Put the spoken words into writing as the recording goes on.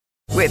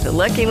With the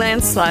Lucky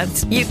Land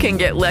Slots, you can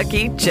get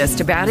lucky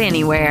just about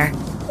anywhere.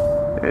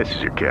 This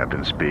is your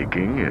captain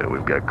speaking.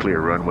 We've got clear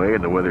runway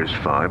and the weather's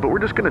fine, but we're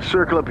just going to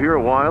circle up here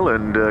a while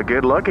and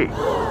get lucky.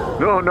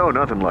 No,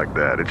 nothing like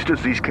that. It's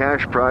just these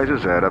cash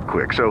prizes add up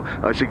quick. So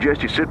I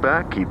suggest you sit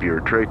back, keep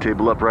your tray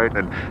table upright,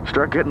 and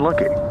start getting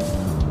lucky.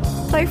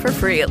 Play for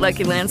free at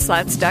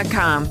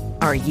LuckyLandSlots.com.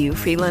 Are you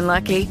feeling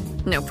lucky?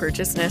 No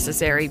purchase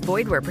necessary.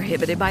 Void where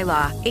prohibited by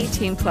law.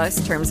 18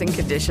 plus terms and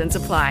conditions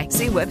apply.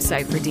 See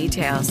website for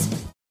details.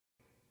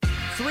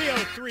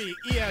 303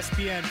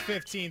 ESPN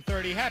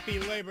 1530. Happy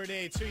Labor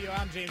Day to you.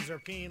 I'm James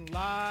Rapien,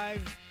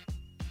 live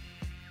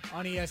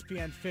on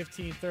ESPN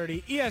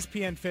 1530,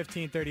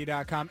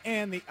 ESPN1530.com,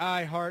 and the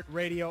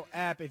iHeartRadio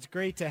app. It's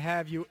great to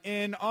have you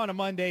in on a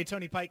Monday.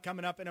 Tony Pike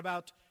coming up in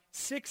about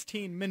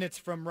 16 minutes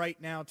from right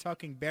now,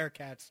 talking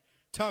Bearcats,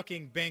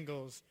 talking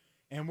Bengals,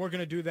 and we're going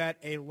to do that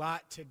a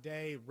lot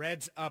today.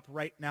 Reds up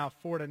right now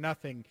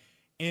 4-0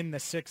 in the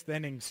sixth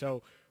inning,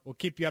 so we'll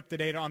keep you up to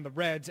date on the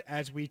Reds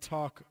as we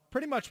talk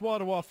pretty much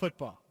wall-to-wall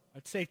football.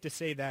 It's safe to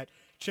say that.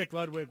 Chick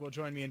Ludwig will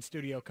join me in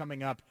studio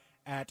coming up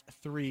at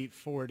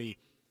 3:40.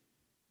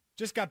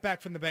 Just got back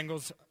from the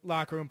Bengals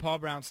locker room, Paul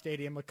Brown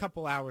Stadium, a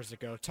couple hours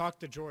ago. Talked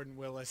to Jordan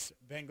Willis,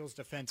 Bengals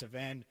defensive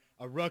end,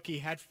 a rookie,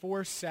 had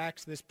 4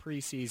 sacks this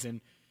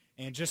preseason,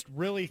 and just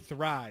really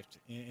thrived.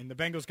 And the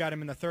Bengals got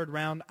him in the third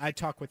round. I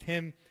talked with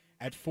him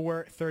at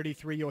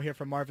 4:33. You'll hear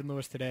from Marvin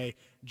Lewis today,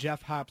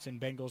 Jeff Hobson,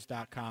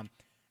 Bengals.com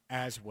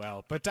as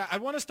well. But I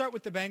want to start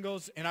with the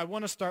Bengals, and I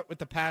want to start with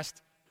the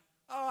past,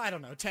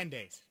 10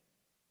 days.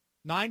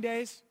 9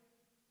 days?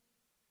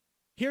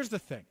 Here's the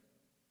thing.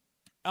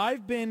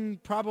 I've been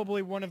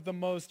probably one of the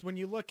most, when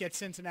you look at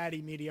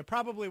Cincinnati media,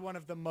 probably one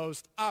of the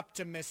most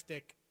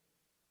optimistic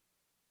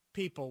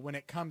people when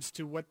it comes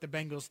to what the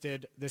Bengals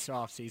did this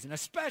offseason,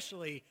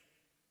 especially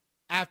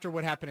after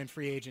what happened in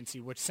free agency,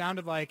 which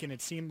sounded like and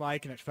it seemed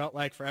like and it felt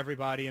like for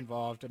everybody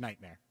involved a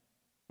nightmare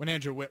when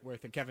Andrew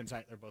Whitworth and Kevin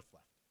Zeitler both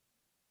left.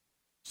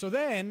 So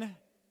then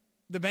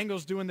the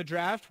Bengals do in the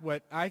draft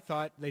what I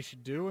thought they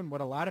should do and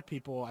what a lot of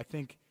people, I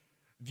think,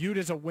 viewed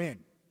as a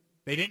win.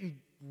 They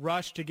didn't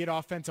rush to get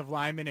offensive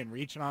linemen and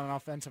reach on an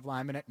offensive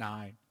lineman at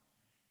 9.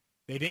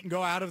 They didn't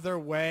go out of their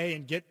way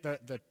and get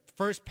the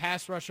first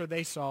pass rusher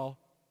they saw.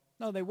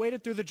 No, they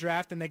waited through the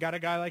draft, and they got a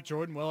guy like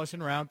Jordan Willis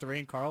in round 3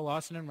 and Carl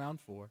Lawson in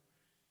round 4.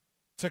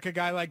 Took a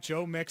guy like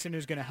Joe Mixon,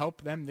 who's going to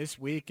help them this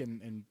week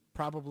and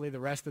probably the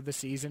rest of the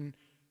season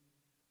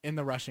in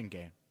the rushing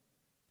game.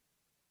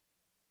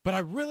 But I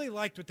really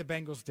liked what the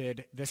Bengals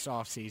did this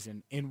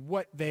offseason and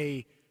what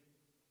they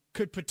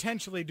could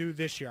potentially do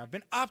this year. I've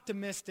been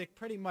optimistic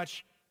pretty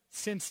much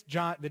since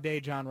the day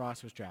John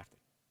Ross was drafted.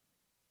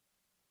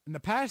 In the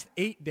past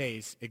 8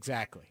 days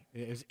exactly,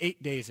 it was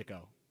 8 days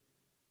ago,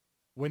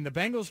 when the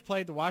Bengals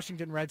played the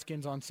Washington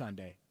Redskins on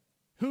Sunday,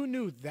 who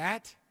knew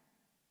that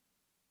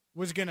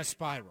was going to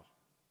spiral?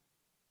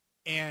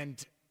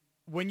 And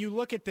when you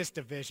look at this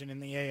division in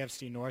the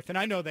AFC North, and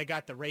I know they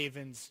got the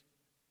Ravens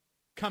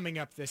coming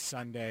up this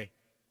Sunday,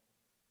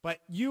 but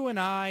you and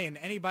I and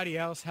anybody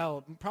else,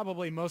 hell,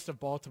 probably most of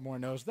Baltimore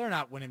knows they're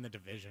not winning the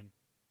division.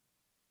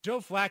 Joe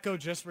Flacco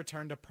just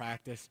returned to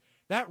practice.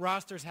 That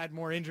roster's had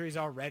more injuries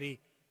already.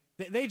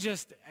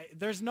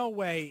 There's no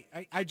way,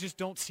 I just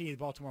don't see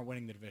Baltimore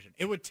winning the division.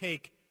 It would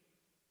take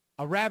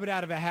a rabbit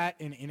out of a hat,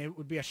 and it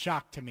would be a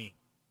shock to me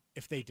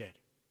if they did.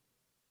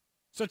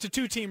 So it's a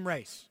 2-team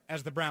race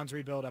as the Browns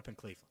rebuild up in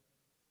Cleveland.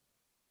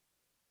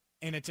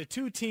 And it's a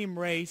 2-team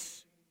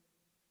race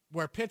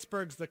where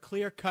Pittsburgh's the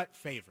clear-cut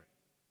favorite.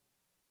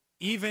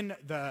 Even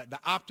the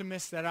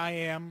optimist that I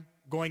am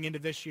going into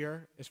this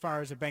year, as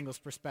far as a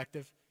Bengals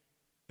perspective,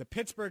 the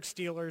Pittsburgh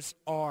Steelers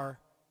are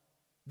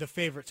the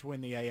favorite to win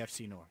the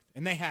AFC North,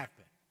 and they have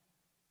been.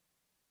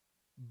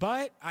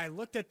 But I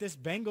looked at this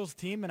Bengals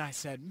team, and I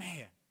said,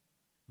 man,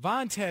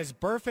 Vontaze,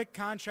 perfect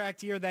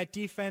contract year, that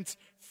defense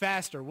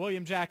faster.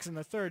 William Jackson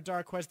III,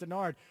 Darqueze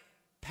Dennard,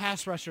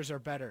 pass rushers are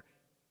better.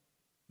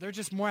 They're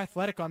just more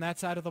athletic on that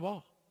side of the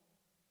ball.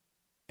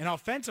 And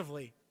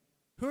offensively,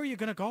 who are you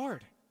going to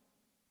guard?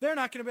 They're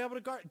not going to be able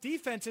to guard.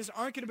 Defenses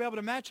aren't going to be able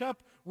to match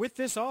up with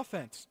this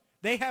offense.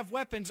 They have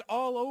weapons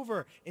all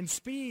over in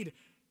speed,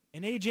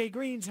 and A.J.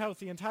 Green's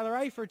healthy, and Tyler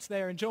Eifert's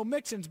there, and Joe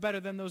Mixon's better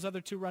than those other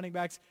 2 running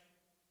backs.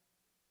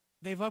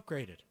 They've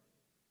upgraded.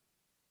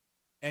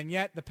 And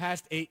yet, the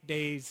past 8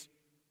 days,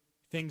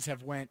 things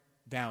have went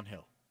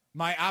downhill.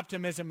 My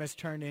optimism has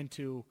turned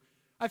into,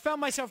 I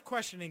found myself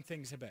questioning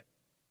things a bit.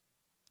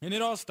 And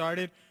it all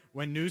started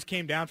when news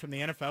came down from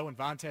the NFL when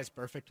Vontaze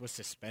Burfict was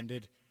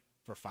suspended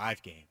for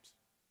 5 games.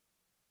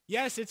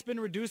 Yes, it's been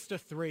reduced to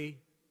 3,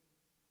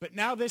 but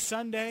now this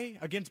Sunday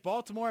against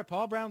Baltimore at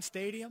Paul Brown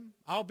Stadium,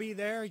 I'll be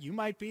there. You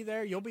might be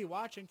there. You'll be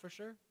watching for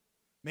sure.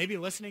 Maybe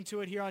listening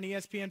to it here on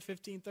ESPN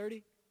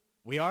 1530.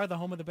 We are the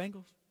home of the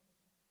Bengals.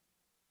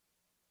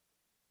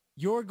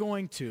 You're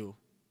going to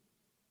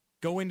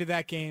go into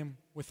that game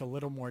with a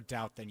little more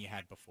doubt than you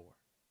had before.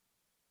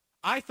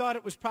 I thought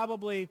it was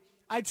probably,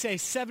 I'd say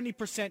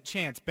 70%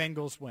 chance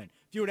Bengals win,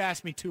 if you would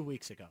ask me 2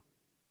 weeks ago.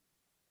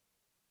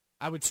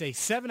 I would say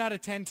 7 out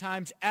of 10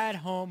 times at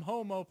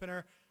home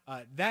opener,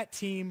 that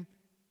team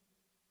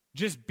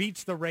just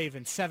beats the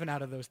Ravens 7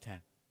 out of those 10.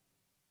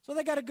 So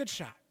they got a good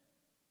shot.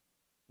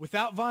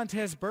 Without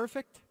Vontaze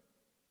Burfict,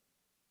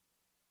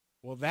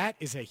 well, that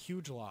is a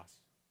huge loss.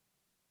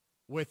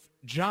 With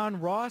John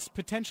Ross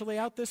potentially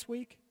out this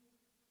week,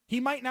 he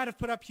might not have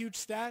put up huge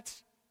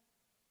stats,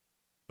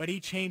 but he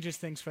changes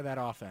things for that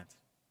offense.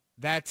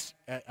 That's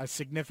a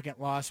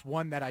significant loss,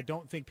 one that I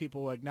don't think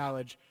people will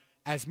acknowledge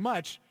as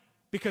much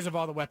because of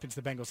all the weapons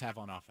the Bengals have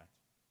on offense.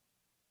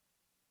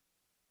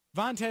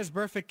 Vontaze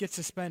Burfict gets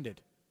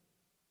suspended,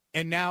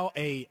 and now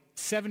a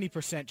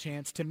 70%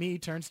 chance, to me,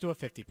 turns to a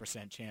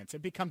 50% chance.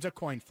 It becomes a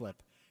coin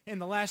flip.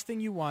 And the last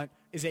thing you want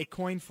is a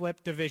coin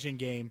flip division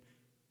game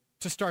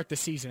to start the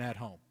season at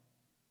home.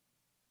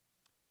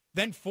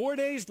 Then 4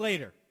 days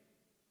later,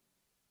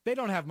 they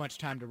don't have much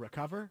time to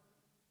recover.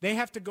 They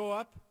have to go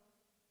up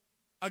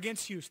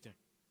against Houston,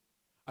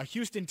 a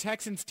Houston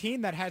Texans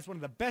team that has one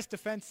of the best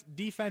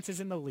defenses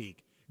in the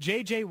league.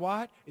 J.J.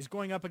 Watt is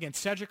going up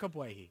against Cedric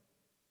Ogbuehi.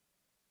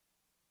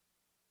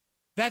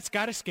 That's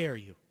got to scare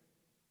you.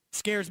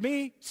 Scares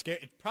me.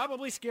 It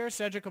probably scares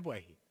Cedric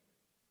Ogbuehi.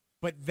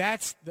 But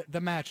that's the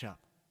matchup.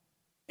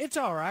 It's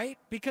all right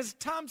because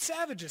Tom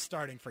Savage is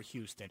starting for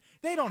Houston.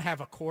 They don't have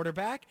a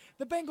quarterback.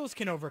 The Bengals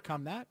can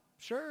overcome that.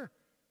 Sure.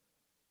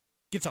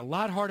 Gets a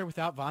lot harder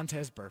without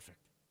Vontaze Burfict.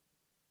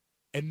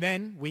 And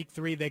then week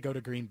 3, they go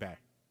to Green Bay.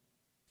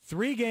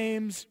 3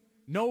 games,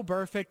 no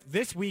Burfict.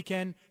 This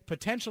weekend,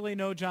 potentially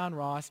no John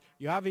Ross.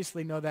 You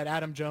obviously know that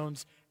Adam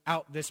Jones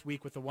out this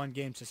week with a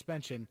 1-game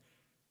suspension.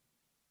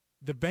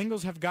 The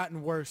Bengals have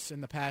gotten worse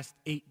in the past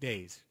 8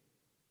 days.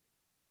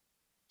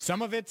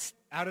 Some of it's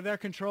out of their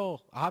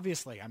control,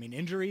 obviously. I mean,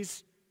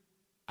 injuries.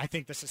 I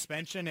think the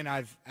suspension, and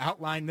I've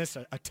outlined this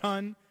a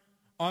ton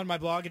on my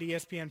blog at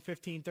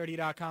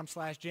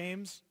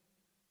ESPN1530.com/James,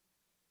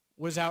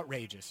 was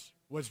outrageous,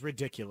 was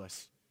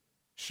ridiculous.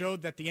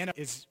 Showed that the NFL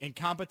is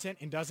incompetent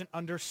and doesn't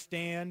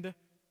understand,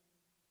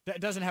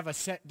 that doesn't have a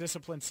set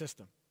discipline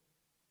system.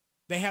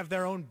 They have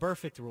their own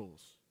Burfict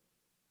rules.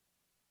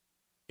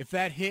 If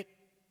that hit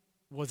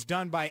was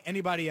done by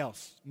anybody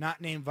else, not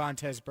named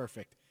Vontaze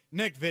Burfict,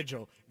 Nick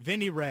Vigil,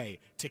 Vinny Ray,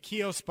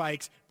 Takeo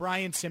Spikes,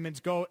 Brian Simmons,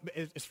 go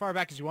as far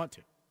back as you want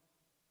to.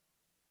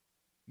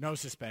 No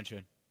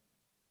suspension,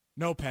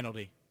 no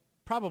penalty,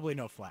 probably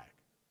no flag,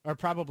 or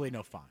probably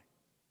no fine.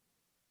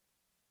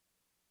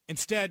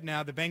 Instead,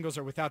 now the Bengals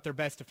are without their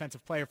best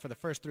defensive player for the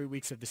first 3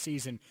 weeks of the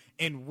season.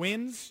 And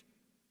wins,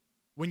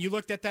 when you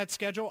looked at that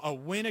schedule, a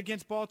win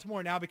against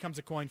Baltimore now becomes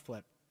a coin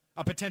flip.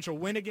 A potential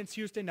win against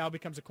Houston now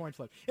becomes a coin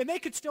flip. And they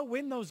could still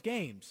win those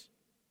games,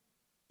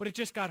 but it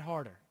just got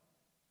harder.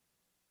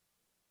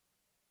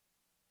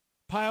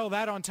 Pile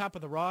that on top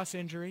of the Ross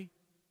injury,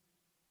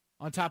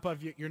 on top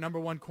of your number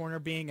 1 corner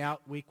being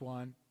out week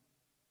 1,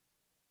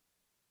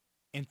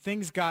 and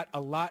things got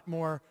a lot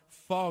more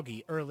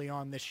foggy early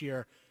on this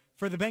year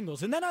for the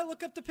Bengals. And then I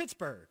look up to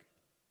Pittsburgh.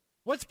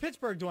 What's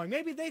Pittsburgh doing?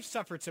 Maybe they've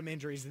suffered some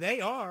injuries.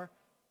 They are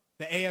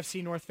the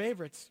AFC North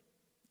favorites.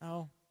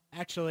 Oh,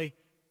 actually,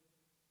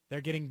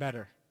 they're getting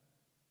better.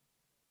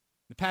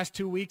 The past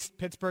 2 weeks,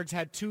 Pittsburgh's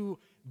had 2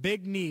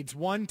 big needs.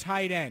 1,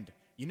 tight end.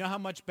 You know how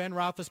much Ben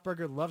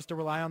Roethlisberger loves to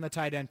rely on the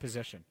tight end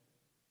position.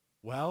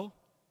 Well,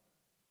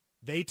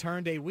 they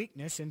turned a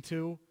weakness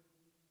into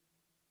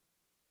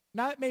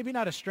maybe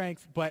not a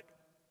strength, but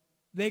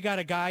they got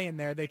a guy in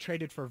there they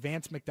traded for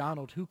Vance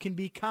McDonald who can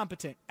be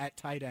competent at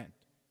tight end.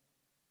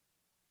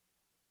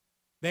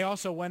 They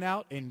also went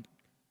out and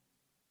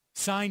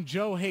signed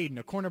Joe Hayden,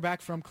 a cornerback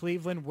from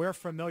Cleveland. We're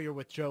familiar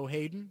with Joe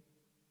Hayden.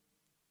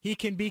 He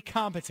can be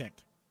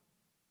competent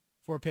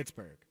for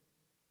Pittsburgh.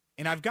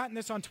 And I've gotten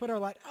this on Twitter a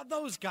lot. Oh,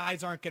 those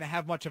guys aren't going to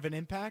have much of an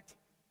impact.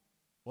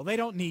 Well, they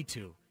don't need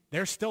to.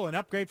 They're still an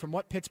upgrade from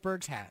what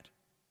Pittsburgh's had.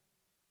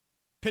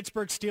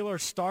 Pittsburgh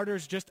Steelers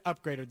starters just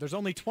upgraded. There's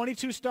only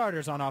 22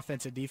 starters on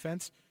offense and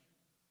defense.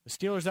 The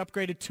Steelers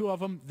upgraded 2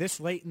 of them this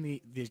late in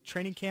the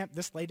training camp,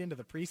 this late into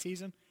the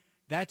preseason.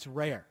 That's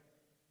rare.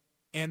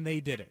 And they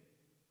did it.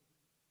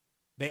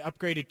 They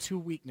upgraded 2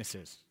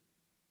 weaknesses.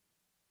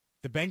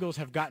 The Bengals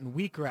have gotten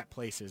weaker at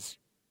places,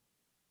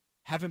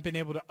 haven't been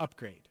able to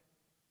upgrade.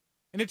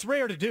 And it's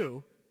rare to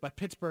do, but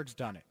Pittsburgh's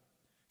done it.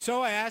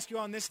 So I ask you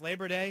on this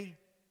Labor Day,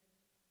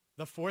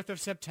 the 4th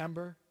of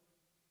September,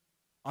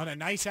 on a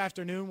nice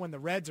afternoon when the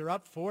Reds are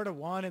up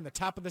 4-1 in the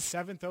top of the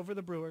 7th over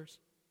the Brewers,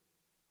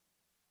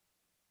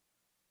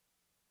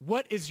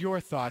 what is your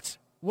thoughts?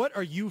 What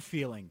are you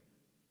feeling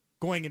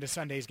going into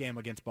Sunday's game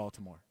against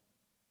Baltimore?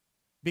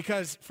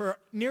 Because for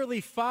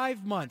nearly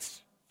 5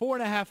 months,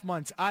 4.5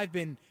 months, I've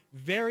been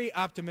very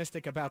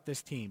optimistic about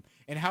this team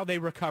and how they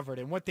recovered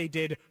and what they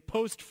did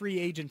post-free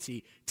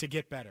agency to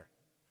get better,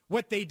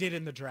 what they did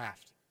in the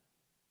draft,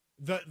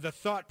 the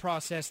thought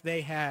process they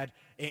had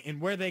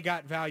and where they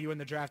got value in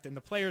the draft and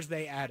the players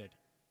they added.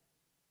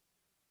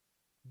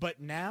 But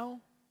now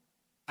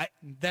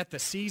that the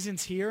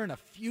season's here and a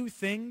few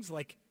things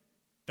like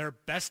their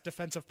best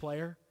defensive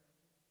player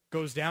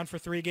goes down for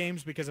 3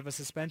 games because of a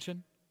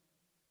suspension,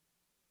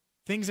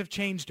 things have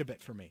changed a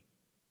bit for me.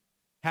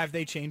 have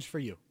they changed for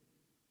you?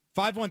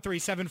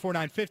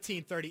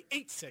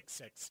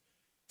 513-749-1530,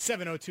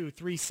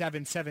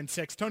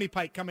 866-702-3776. Tony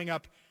Pike coming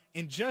up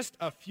in just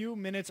a few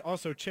minutes.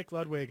 Also, Chick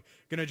Ludwig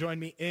going to join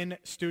me in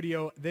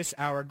studio this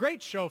hour.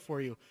 Great show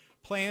for you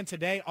planned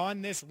today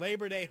on this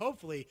Labor Day.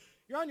 Hopefully,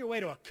 you're on your way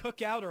to a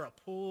cookout or a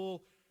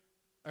pool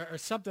or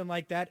something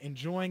like that,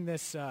 enjoying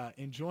this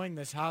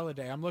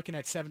holiday. I'm looking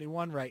at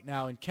 71 right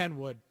now in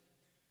Kenwood,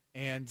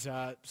 and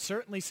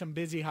certainly some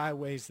busy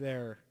highways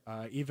there,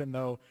 even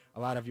though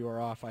a lot of you are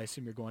off. I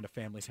assume you're going to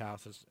family's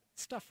houses,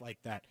 stuff like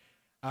that.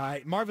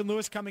 Marvin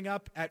Lewis coming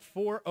up at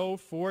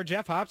 4:04.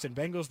 Jeff Hobson,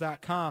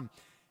 Bengals.com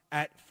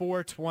at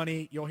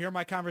 4:20. You'll hear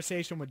my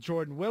conversation with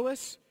Jordan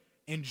Willis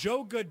and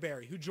Joe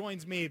Goodberry, who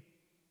joins me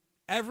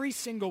every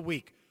single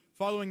week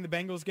following the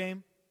Bengals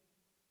game.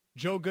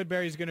 Joe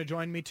Goodberry is going to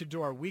join me to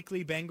do our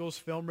weekly Bengals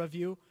film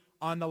review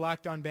on the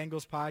Locked On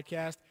Bengals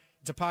podcast.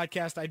 It's a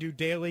podcast I do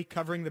daily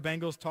covering the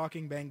Bengals,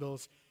 talking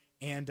Bengals,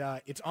 and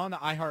it's on the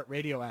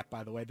iHeartRadio app,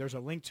 by the way. There's a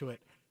link to it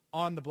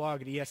on the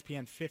blog at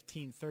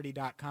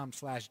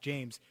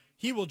ESPN1530.com/James.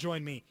 He will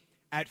join me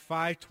at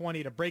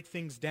 5:20 to break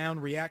things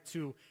down, react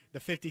to the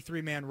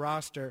 53-man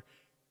roster.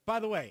 By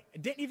the way, I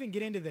didn't even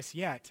get into this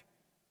yet,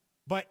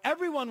 but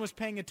everyone was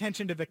paying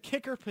attention to the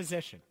kicker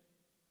position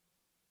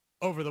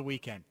over the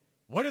weekend.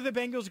 What are the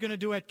Bengals going to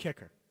do at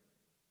kicker?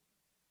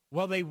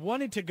 Well, they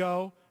wanted to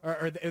go,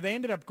 or they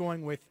ended up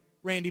going with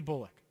Randy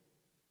Bullock.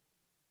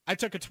 I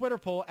took a Twitter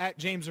poll at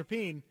James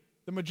Rapine.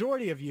 The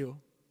majority of you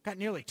got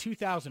nearly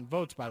 2,000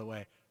 votes, by the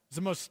way. It was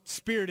the most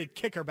spirited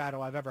kicker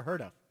battle I've ever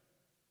heard of.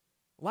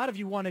 A lot of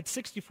you wanted,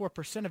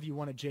 64% of you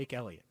wanted Jake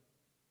Elliott.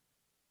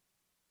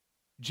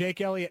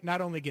 Jake Elliott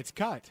not only gets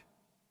cut,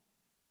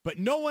 but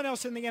no one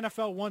else in the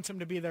NFL wants him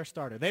to be their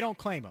starter. They don't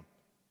claim him.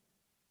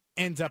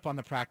 Ends up on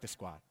the practice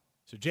squad.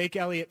 So Jake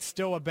Elliott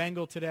still a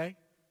Bengal today.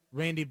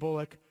 Randy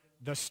Bullock,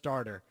 the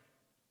starter.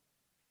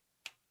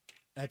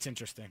 That's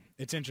interesting.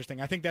 It's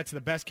interesting. I think that's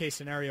the best case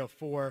scenario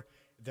for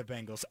the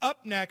Bengals.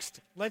 Up next,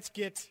 let's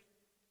get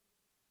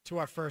to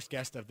our first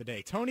guest of the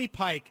day. Tony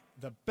Pike,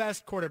 the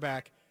best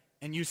quarterback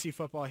in UC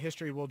football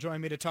history, will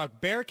join me to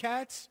talk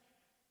Bearcats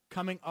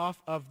coming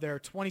off of their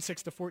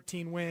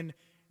 26-14 win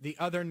the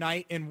other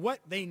night and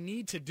what they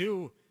need to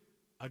do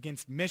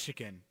against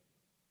Michigan.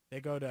 They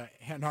go to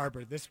Ann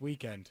Arbor this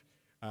weekend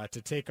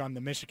to take on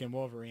the Michigan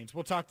Wolverines.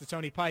 We'll talk to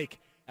Tony Pike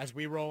as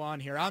we roll on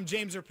here. I'm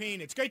James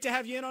Rapine. It's great to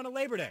have you in on a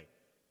Labor Day.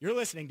 You're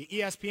listening to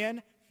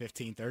ESPN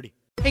 1530.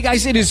 Hey,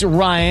 guys, it is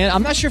Ryan.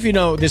 I'm not sure if you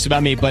know this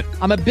about me, but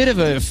I'm a bit of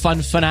a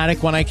fun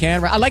fanatic when I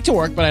can. I like to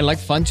work, but I like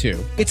fun,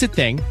 too. It's a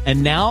thing.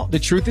 And now the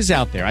truth is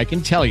out there. I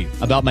can tell you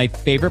about my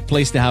favorite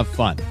place to have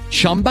fun,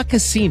 Chumba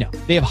Casino.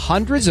 They have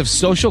hundreds of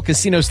social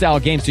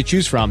casino-style games to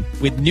choose from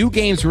with new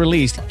games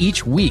released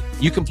each week.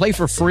 You can play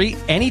for free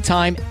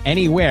anytime,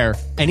 anywhere,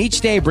 and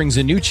each day brings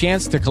a new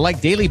chance to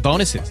collect daily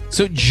bonuses.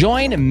 So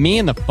join me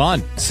in the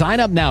fun. Sign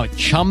up now at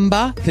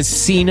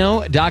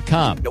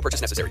ChumbaCasino.com. No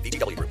purchase necessary.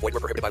 VGW Group. Void where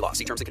prohibited by law.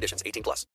 See terms and conditions. 18+.